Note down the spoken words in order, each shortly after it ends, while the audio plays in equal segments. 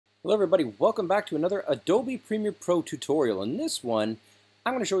Hello everybody, welcome back to another Adobe Premiere Pro tutorial. In this one,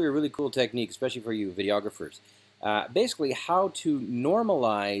 I'm going to show you a really cool technique, especially for you videographers. Basically how to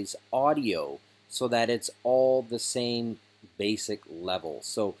normalize audio so that it's all the same basic level.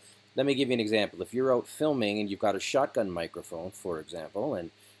 So let me give you an example. If you're out filming and you've got a shotgun microphone, for example,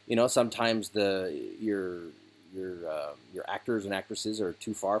 and you know sometimes your actors and actresses are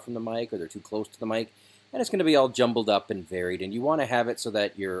too far from the mic or they're too close to the mic, and it's going to be all jumbled up and varied, and you want to have it so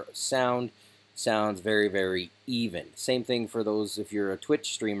that your sound sounds very, very even. Same thing for those if you're a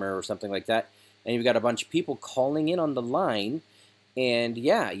Twitch streamer or something like that, and you've got a bunch of people calling in on the line, and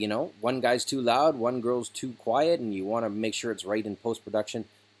yeah, you know, one guy's too loud, one girl's too quiet, and you want to make sure it's right in post-production.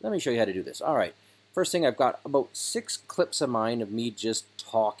 Let me show you how to do this. All right, first thing, I've got about 6 clips of mine of me just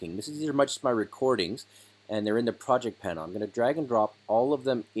talking. These are just my recordings, and they're in the project panel. I'm going to drag and drop all of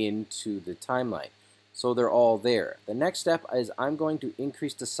them into the timeline. So they're all there. The next step is I'm going to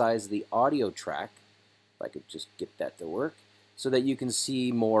increase the size of the audio track, if I could just get that to work, so that you can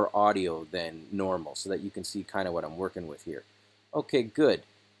see more audio than normal, so that you can see kind of what I'm working with here. Okay, good.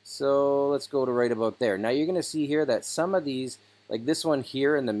 So let's go to right about there. Now you're going to see here that some of these, like this one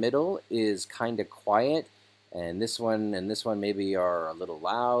here in the middle, is kind of quiet, and this one maybe are a little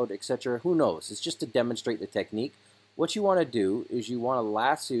loud, etc. Who knows? It's just to demonstrate the technique. What you want to do is you want to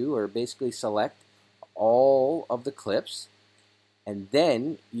lasso, or basically select all of the clips, and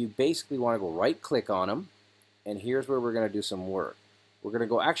then you basically want to go right click on them, and here's where we're going to do some work. We're going to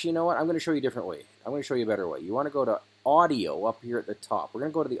go, actually, you know what, I'm going to show you a different way. I'm going to show you a better way. You want to go to audio up here at the top. We're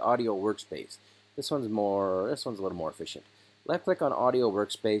going to go to the audio workspace. This one's a little more efficient. Left click on audio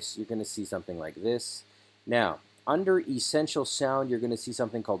workspace, you're going to see something like this. Now under essential sound, you're going to see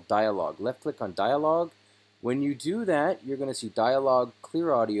something called dialogue. Left click on dialogue. When you do that, you're going to see dialogue,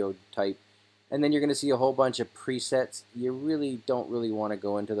 clear audio type, and then you're going to see a whole bunch of presets. You really don't want to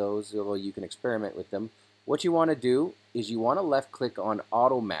go into those, although you can experiment with them. What you want to do is you want to left click on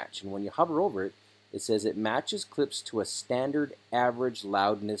auto match, and when you hover over it, it says it matches clips to a standard average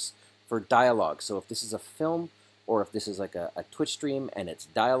loudness for dialogue. So if this is a film, or if this is like a Twitch stream and it's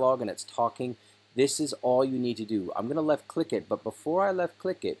dialogue and it's talking, this is all you need to do. I'm going to left click it, but before I left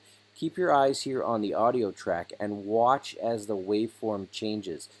click it, keep your eyes here on the audio track and watch as the waveform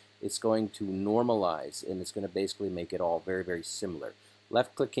changes. It's going to normalize, and it's going to basically make it all very, very similar.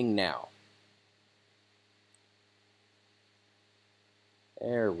 Left clicking now.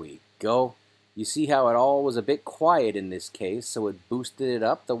 There we go. You see how it all was a bit quiet in this case, so it boosted it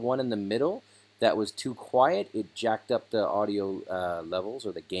up. The one in the middle that was too quiet, it jacked up the audio levels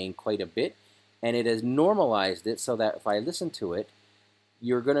or the gain quite a bit, and it has normalized it so that if I listen to it,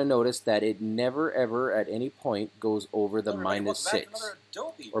 you're going to notice that it never ever at any point goes over the -6,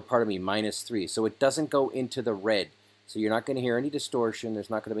 or pardon me, -3. So it doesn't go into the red. So you're not going to hear any distortion. There's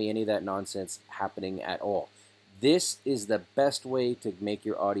not going to be any of that nonsense happening at all. This is the best way to make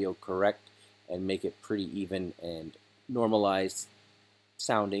your audio correct and make it pretty even and normalized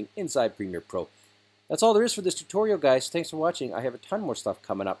sounding inside Premiere Pro. That's all there is for this tutorial, guys. Thanks for watching. I have a ton more stuff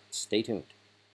coming up. Stay tuned.